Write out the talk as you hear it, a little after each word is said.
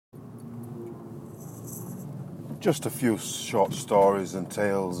Just a few short stories and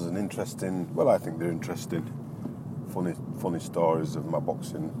tales and interesting, well, I think they're interesting, funny stories of my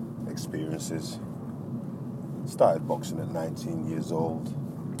boxing experiences. Started boxing at 19 years old.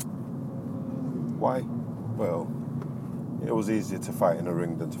 Why? Well, it was easier to fight in a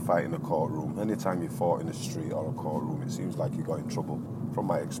ring than to fight in a courtroom. Anytime you fought in a street or a courtroom, it seems like you got in trouble, from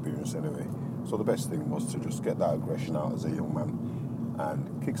my experience anyway. So the best thing was to just get that aggression out as a young man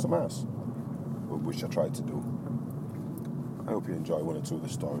and kick some ass, which I tried to do. I hope you enjoy one or two of the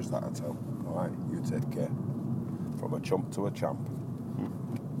stories that I tell. Alright, you take care. From a chump to a champ.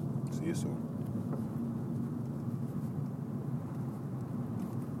 See you soon.